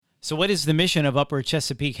So what is the mission of Upper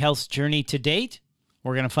Chesapeake Health's journey to date?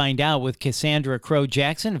 We're going to find out with Cassandra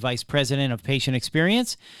Crow-Jackson, Vice President of Patient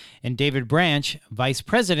Experience, and David Branch, Vice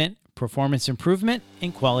President, Performance Improvement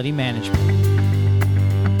and Quality Management.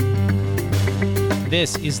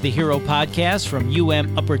 This is the HRO Podcast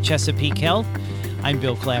from Upper Chesapeake Health. I'm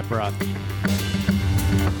Bill Klaproth.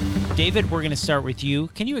 David, we're going to start with you.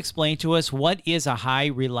 Can you explain to us what is a high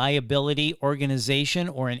reliability organization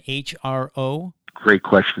or an HRO? Great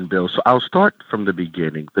question, Bill. So I'll start from the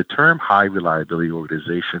beginning. The term high reliability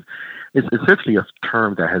organization is essentially a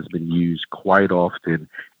term that has been used quite often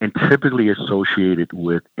and typically associated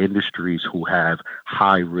with industries who have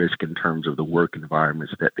high risk in terms of the work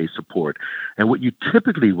environments that they support. And what you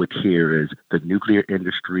typically would hear is the nuclear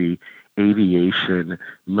industry, aviation,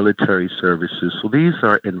 military services. So these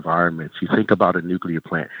are environments, you think about a nuclear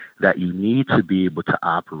plant, that you need to be able to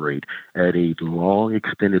operate at a long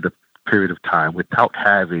extended period of time without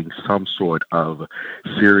having some sort of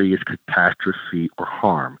serious catastrophe or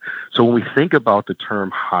harm. So when we think about the term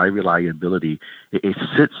high reliability, it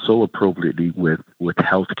sits so appropriately with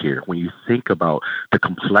healthcare. When you think about the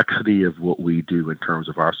complexity of what we do in terms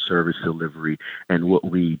of our service delivery and what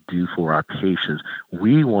we do for our patients,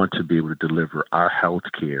 we want to be able to deliver our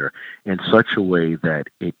healthcare in such a way that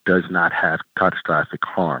it does not have catastrophic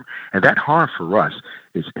harm. And that harm for us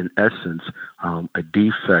is in essence a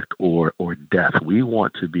defect or death. We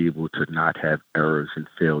want to be able to not have errors and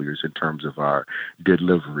failures in terms of our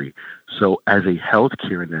delivery. So as a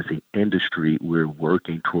healthcare and as an industry, we're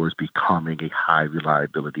working towards becoming a high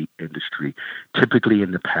reliability industry. Typically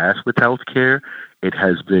in the past with healthcare, it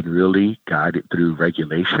has been really guided through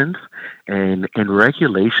regulations and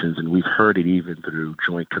regulations, and we've heard it even through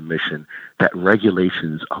Joint Commission, that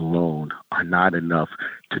regulations alone are not enough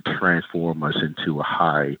to transform us into a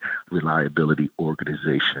high reliability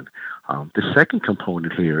organization. The second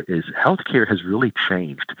component here is healthcare has really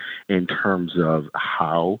changed in terms of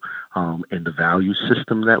how and the value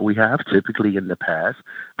system that we have. Typically in the past,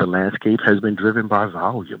 the landscape has been driven by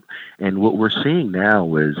volume. And what we're seeing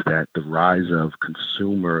now is that the rise of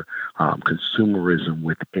consumerism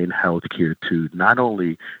within healthcare to not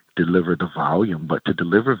only deliver the volume, but to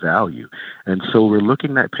deliver value. And so we're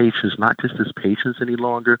looking at patients not just as patients any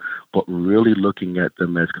longer, but really looking at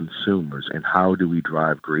them as consumers and how do we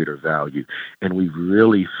drive greater value. And we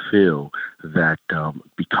really feel that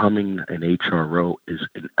becoming an HRO is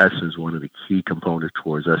in essence one of the key components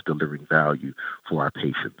towards us delivering value for our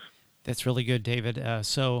patients. That's really good, David.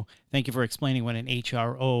 So thank you for explaining what an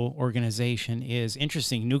HRO organization is.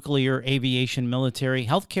 Interesting. Nuclear, aviation, military,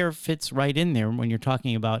 healthcare fits right in there when you're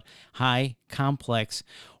talking about high, complex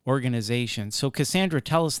organizations. So Cassandra,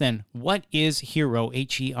 tell us then, what is HRO,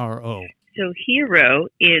 H-E-R-O? So HRO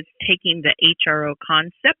is taking the HRO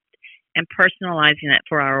concept and personalizing it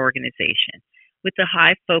for our organization with a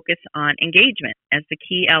high focus on engagement as the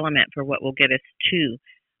key element for what will get us to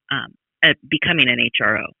becoming an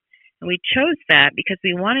HRO. And we chose that because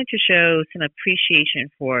we wanted to show some appreciation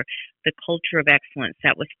for the culture of excellence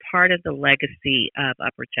that was part of the legacy of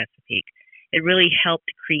Upper Chesapeake. It really helped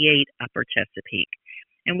create Upper Chesapeake.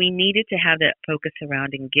 And we needed to have that focus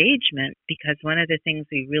around engagement because one of the things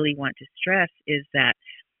we really want to stress is that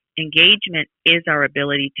engagement is our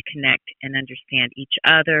ability to connect and understand each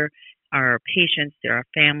other, our patients, our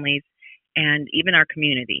families, and even our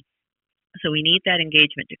community. So we need that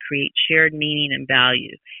engagement to create shared meaning and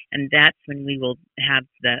value. And that's when we will have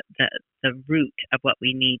the root of what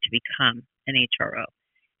we need to become an HRO.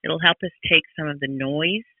 It'll help us take some of the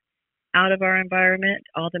noise out of our environment,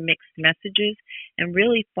 all the mixed messages, and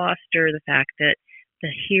really foster the fact that the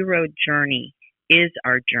hero journey is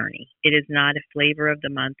our journey. It is not a flavor of the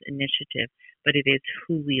month initiative, but it is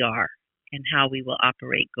who we are and how we will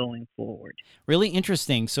operate going forward. Really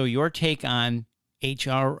interesting. So your take on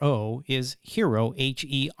HRO is HERO,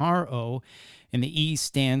 H-E-R-O, and the E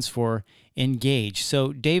stands for engage.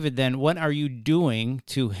 So, David, then, what are you doing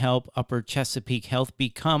to help Upper Chesapeake Health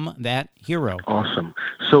become that hero? Awesome.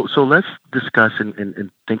 So let's discuss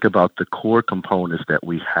and think about the core components that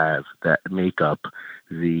we have that make up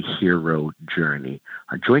the hero journey.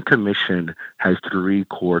 A Joint Commission has 3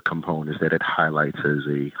 core components that it highlights as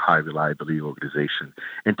a high reliability organization.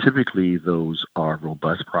 And typically those are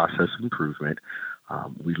robust process improvement.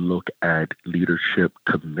 We look at leadership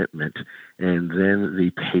commitment and then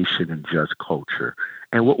the patient and just culture.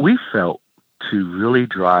 And what we felt to really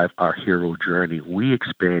drive our hero journey, we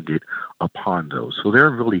expanded upon those. So there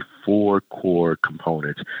are really 4 core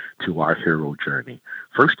components to our hero journey.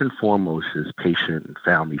 First and foremost is patient and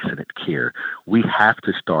family-centered care. We have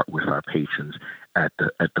to start with our patients at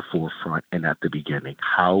the forefront and at the beginning.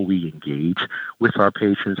 How we engage with our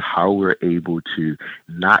patients, how we're able to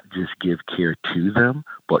not just give care to them,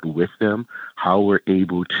 but with them, how we're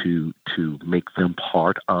able to make them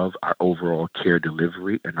part of our overall care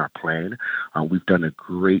delivery and our plan. We've done a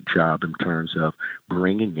great job in terms of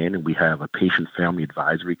bringing in, and we have a patient family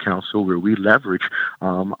advisory council where we leverage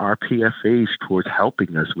our PFAs towards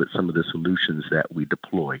helping us with some of the solutions that we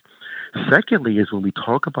deploy. Secondly, is when we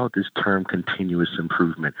talk about this term continuous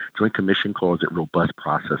improvement, Joint Commission calls it robust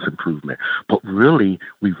process improvement. But really,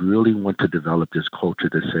 we really want to develop this culture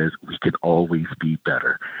that says we can always be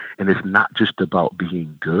better. And it's not just about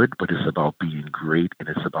being good, but it's about being great and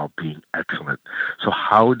it's about being excellent. So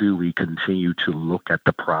how do we continue to look at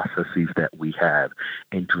the processes that we have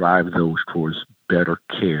and drive those towards better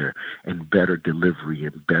care and better delivery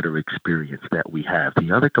and better experience that we have?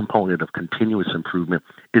 The other component of continuous improvement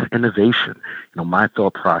is innovation. My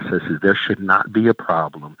thought process is there should not be a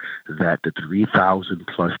problem that the 3,000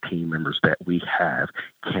 plus team members that we have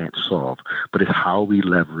can't solve, but it's how we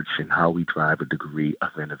leverage and how we drive a degree of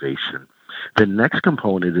innovation. The next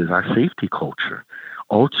component is our safety culture.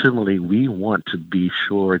 Ultimately, we want to be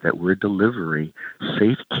sure that we're delivering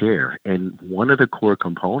safe care. And one of the core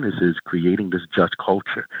components is creating this just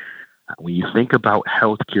culture. When you think about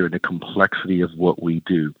healthcare and the complexity of what we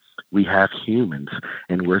do, we have humans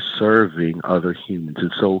and we're serving other humans.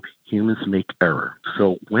 And so humans make error.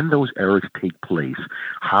 So when those errors take place,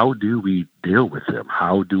 how do we deal with them?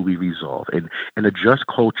 How do we resolve? And in a just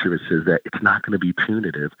culture, it says that it's not going to be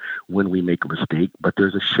punitive when we make a mistake, but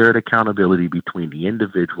there's a shared accountability between the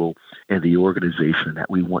individual and the organization that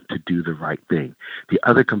we want to do the right thing. The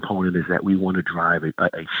other component is that we want to drive a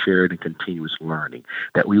shared and continuous learning,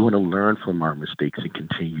 that we want to learn from our mistakes and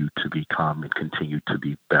continue to become and continue to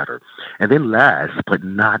be better. And then last,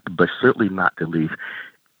 but certainly not the least,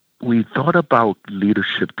 we thought about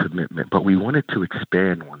leadership commitment, but we wanted to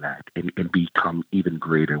expand on that and become even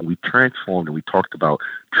greater. And we transformed and we talked about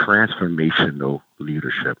transformational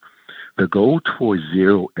leadership. The goal towards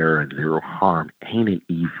zero error and zero harm ain't an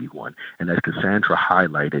easy one. And as Cassandra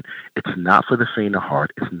highlighted, it's not for the faint of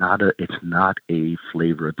heart. It's not a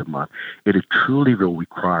flavor of the month. It truly will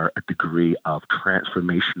require a degree of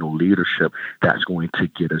transformational leadership that's going to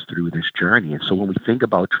get us through this journey. And so when we think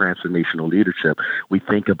about transformational leadership, we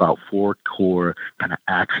think about 4 core kind of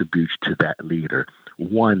attributes to that leader.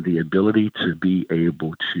 One, the ability to be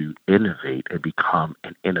able to innovate and become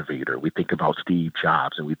an innovator. We think about Steve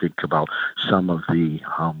Jobs and we think about some of the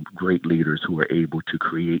great leaders who are able to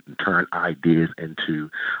create and turn ideas into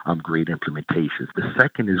great implementations. The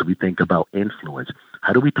second is we think about influence.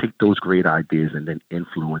 How do we take those great ideas and then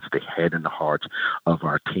influence the head and the hearts of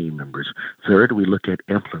our team members? Third, we look at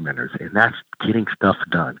implementers, and that's getting stuff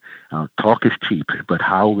done. Talk is cheap, but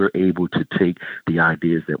how we're able to take the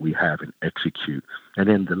ideas that we have and execute. And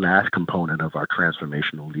then the last component of our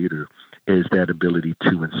transformational leader is that ability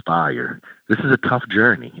to inspire. This is a tough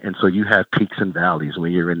journey. And so you have peaks and valleys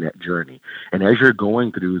when you're in that journey. And as you're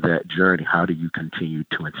going through that journey, how do you continue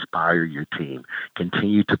to inspire your team,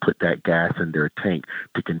 continue to put that gas in their tank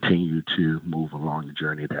to continue to move along the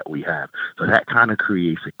journey that we have? So that kind of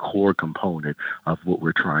creates a core component of what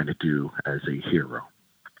we're trying to do as a hero.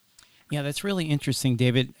 Yeah, that's really interesting,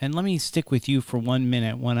 David. And let me stick with you for 1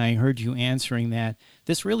 minute. When I heard you answering that,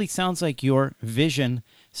 this really sounds like your vision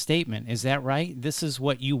statement. Is that right? This is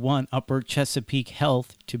what you want Upper Chesapeake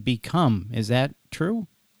Health to become. Is that true?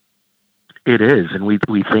 It is, and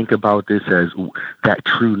we think about this as that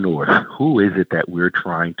true north. Who is it that we're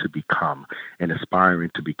trying to become and aspiring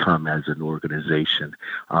to become as an organization?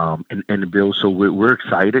 And Bill, so we're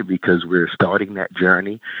excited because we're starting that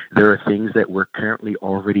journey. There are things that we're currently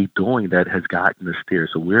already doing that has gotten us there.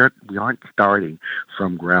 So we aren't starting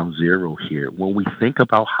from ground zero here. When we think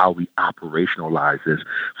about how we operationalize this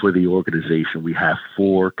for the organization, we have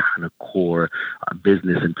 4 kind of core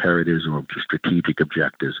business imperatives or strategic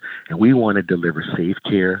objectives, and we want to deliver safe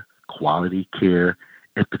care, quality care,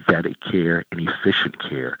 empathetic care, and efficient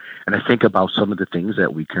care. And I think about some of the things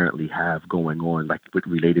that we currently have going on, like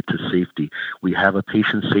related to safety. We have a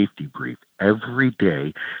patient safety brief. Every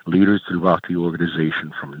day, leaders throughout the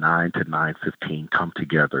organization from 9 to 9:15 come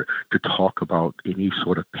together to talk about any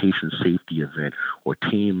sort of patient safety event or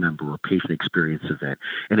team member or patient experience event.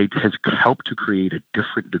 And it has helped to create a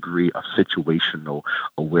different degree of situational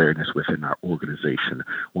awareness within our organization.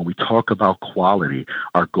 When we talk about quality,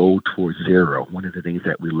 our goal towards zero, one of the things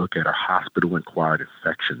that we look at are hospital-acquired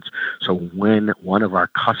infections. So when one of our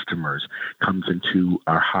customers comes into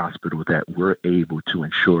our hospital, that we're able to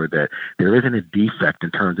ensure that they're there isn't a defect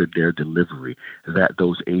in terms of their delivery, that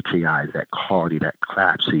those HAIs, that quality, that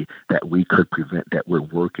CLAPSI, that we could prevent, that we're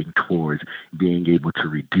working towards being able to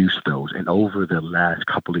reduce those. And over the last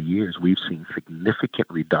couple of years, we've seen significant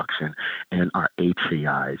reduction in our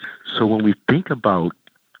HAIs. So when we think about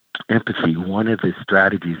empathy, one of the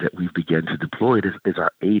strategies that we've begun to deploy is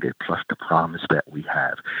our AIDED plus the promise that we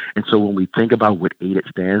have. And so when we think about what AIDED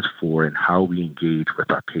stands for and how we engage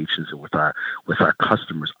with our patients and with our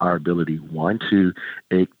customers, our ability, one, to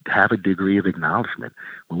have a degree of acknowledgement.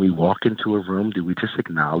 When we walk into a room, do we just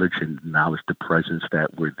acknowledge the presence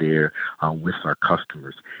that we're there with our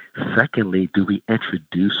customers? Secondly, do we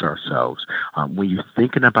introduce ourselves? When you're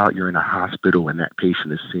thinking about you're in a hospital and that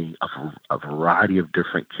patient is seeing a variety of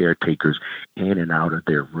different caretakers in and out of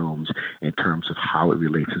their rooms in terms of how it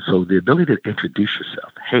relates. And so the ability to introduce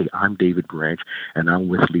yourself. Hey, I'm David Branch and I'm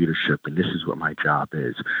with leadership and this is what my job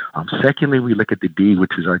is. Secondly, we look at the D,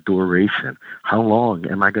 which is our duration. How long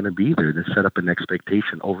am I going to be there? To set up an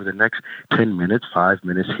expectation over the next 10 minutes, 5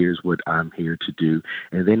 minutes, here's what I'm here to do.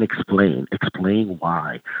 And then explain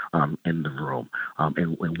why in the room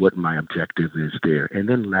and what my objective is there. And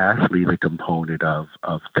then lastly, the component of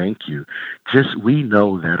thank you. Just we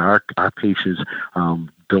know that our patients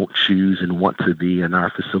don't choose and want to be in our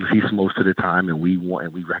facilities most of the time, and we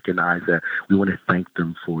recognize that we want to thank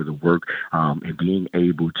them for the work and being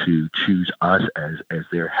able to choose us as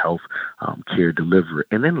their health care deliverer.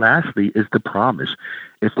 And then lastly is the promise.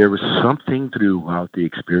 If there was something throughout the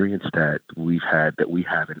experience that we've had that we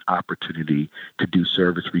have an opportunity to do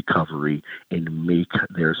service recovery and make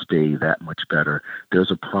their stay that much better,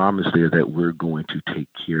 there's a promise there that we're going to take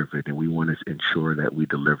care of it, and we want to ensure that we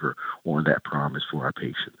deliver on that promise for our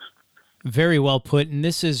patients. Very well put, and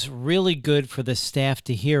this is really good for the staff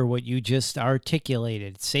to hear what you just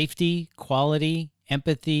articulated. Safety, quality,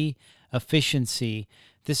 empathy, efficiency.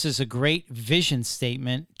 This is a great vision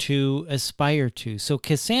statement to aspire to. So,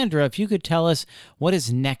 Cassandra, if you could tell us what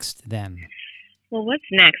is next then. Well, what's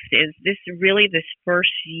next is this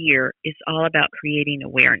first year is all about creating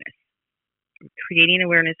awareness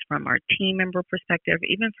from our team member perspective,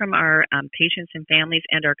 even from our patients and families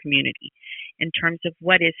and our community in terms of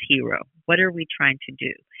what is HRO, what are we trying to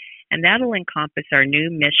do. And that'll encompass our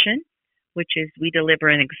new mission, which is we deliver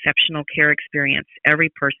an exceptional care experience, every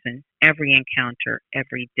person, every encounter,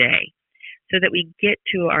 every day, so that we get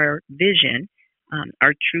to our vision,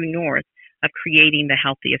 our true north of creating the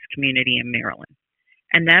healthiest community in Maryland.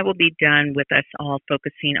 And that will be done with us all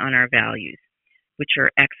focusing on our values, which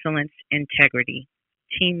are excellence, integrity,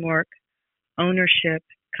 teamwork, ownership,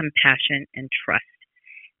 compassion, and trust.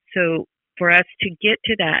 So for us to get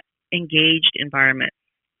to that engaged environment,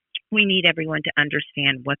 we need everyone to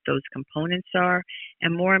understand what those components are,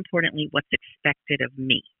 and more importantly, what's expected of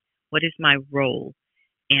me. What is my role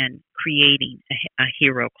in creating a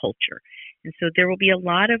HRO culture? And so there will be a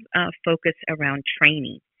lot of focus around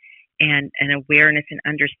training and awareness and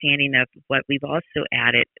understanding of what we've also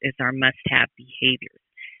added is our must-have behaviors.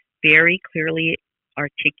 Very clearly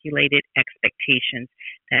articulated expectations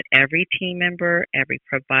that every team member, every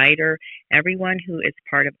provider, everyone who is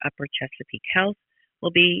part of Upper Chesapeake Health will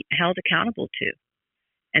be held accountable to.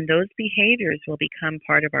 And those behaviors will become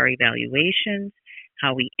part of our evaluations,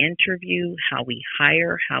 how we interview, how we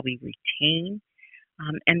hire, how we retain.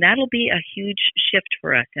 And that'll be a huge shift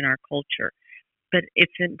for us in our culture. But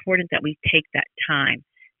it's important that we take that time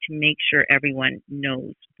to make sure everyone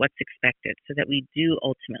knows what's expected so that we do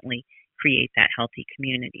ultimately create that healthy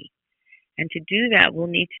community. And to do that, we'll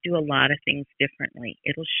need to do a lot of things differently.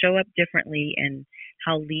 It'll show up differently in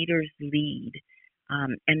how leaders lead.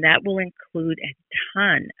 And that will include a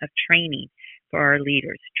ton of training for our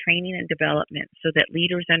leaders, training and development so that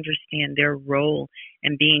leaders understand their role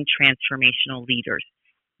in being transformational leaders,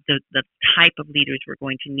 the type of leaders we're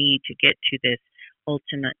going to need to get to this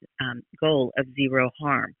ultimate goal of zero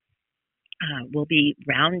harm. We'll be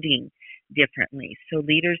rounding differently. So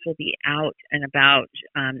leaders will be out and about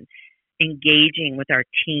engaging with our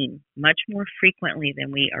team much more frequently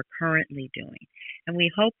than we are currently doing. And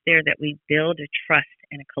we hope there that we build a trust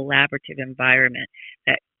and a collaborative environment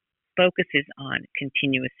that focuses on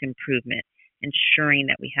continuous improvement, ensuring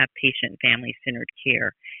that we have patient family-centered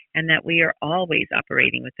care, and that we are always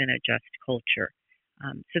operating within a just culture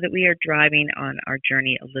so that we are driving on our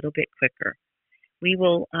journey a little bit quicker. We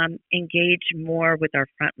will engage more with our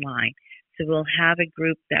front line. So we'll have a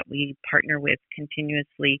group that we partner with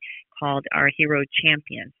continuously called our HRO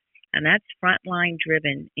Champions. And that's frontline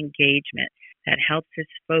driven engagement that helps us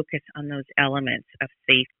focus on those elements of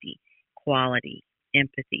safety, quality,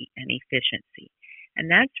 empathy, and efficiency. And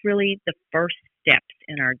that's really the first steps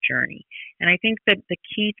in our journey. And I think that the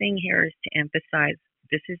key thing here is to emphasize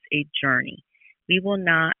this is a journey. We will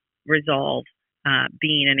not resolve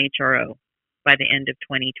being an HRO by the end of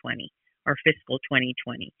 2020 or fiscal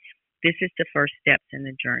 2020. This is the first steps in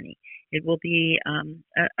the journey. It will be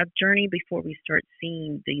a journey before we start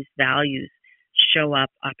seeing these values show up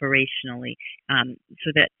operationally,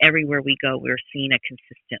 so that everywhere we go, we're seeing a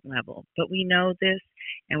consistent level. But we know this,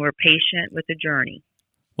 and we're patient with the journey.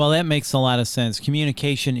 Well, that makes a lot of sense.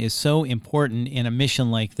 Communication is so important in a mission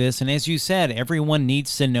like this. And as you said, everyone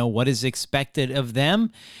needs to know what is expected of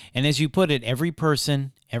them. And as you put it, every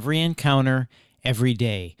person, every encounter, every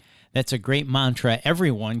day. That's a great mantra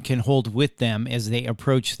everyone can hold with them as they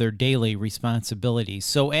approach their daily responsibilities.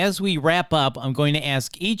 So as we wrap up, I'm going to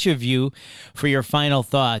ask each of you for your final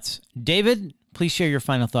thoughts. David, please share your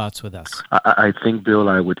final thoughts with us. I think, Bill,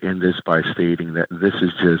 I would end this by stating that this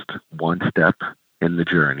is just one step in the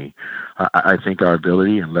journey. I think our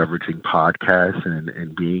ability in leveraging podcasts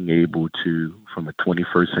and being able to, from a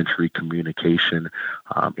 21st century communication,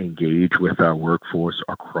 engage with our workforce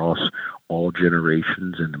across all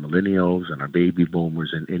generations and the millennials and our baby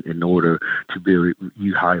boomers in order to be,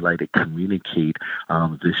 you highlighted, communicate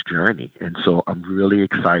this journey. And so I'm really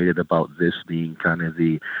excited about this being kind of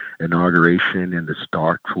the inauguration and the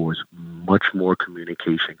start towards much more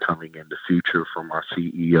communication coming in the future from our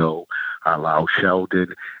CEO, Lau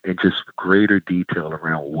Sheldon, and just greater detail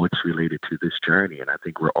around what's related to this journey. And I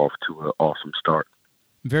think we're off to an awesome start.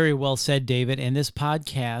 Very well said, David. And this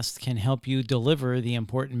podcast can help you deliver the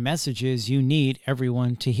important messages you need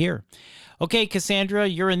everyone to hear. Okay, Cassandra,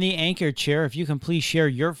 you're in the anchor chair. If you can please share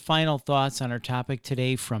your final thoughts on our topic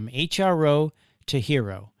today, from HRO to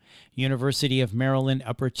hero. University of Maryland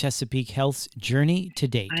Upper Chesapeake Health's journey to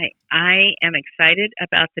date. I am excited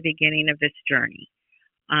about the beginning of this journey.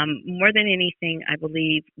 More than anything, I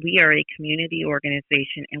believe we are a community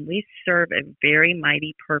organization and we serve a very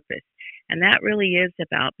mighty purpose. And that really is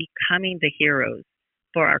about becoming the heroes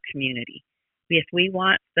for our community. If we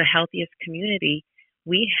want the healthiest community,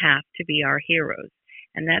 we have to be our heroes.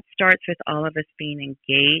 And that starts with all of us being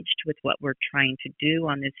engaged with what we're trying to do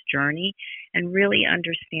on this journey and really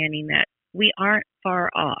understanding that we aren't far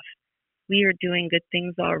off. We are doing good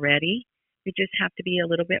things already. We just have to be a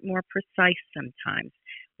little bit more precise sometimes.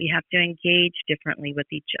 We have to engage differently with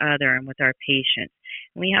each other and with our patients.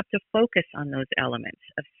 And we have to focus on those elements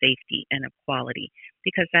of safety and equality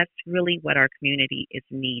because that's really what our community is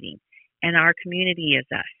needing. And our community is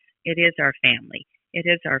us. It is our family. It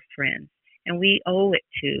is our friends. And we owe it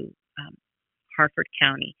to Harford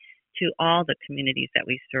County, to all the communities that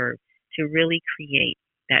we serve, to really create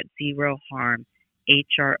that zero harm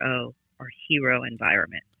HRO or hero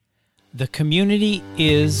environment. The community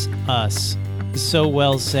is us. So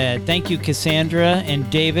well said. Thank you, Cassandra and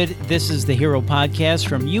David. This is the Hero Podcast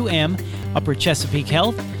from Upper Chesapeake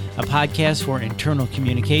Health, a podcast for internal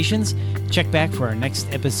communications. Check back for our next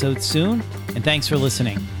episode soon, and thanks for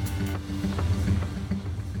listening.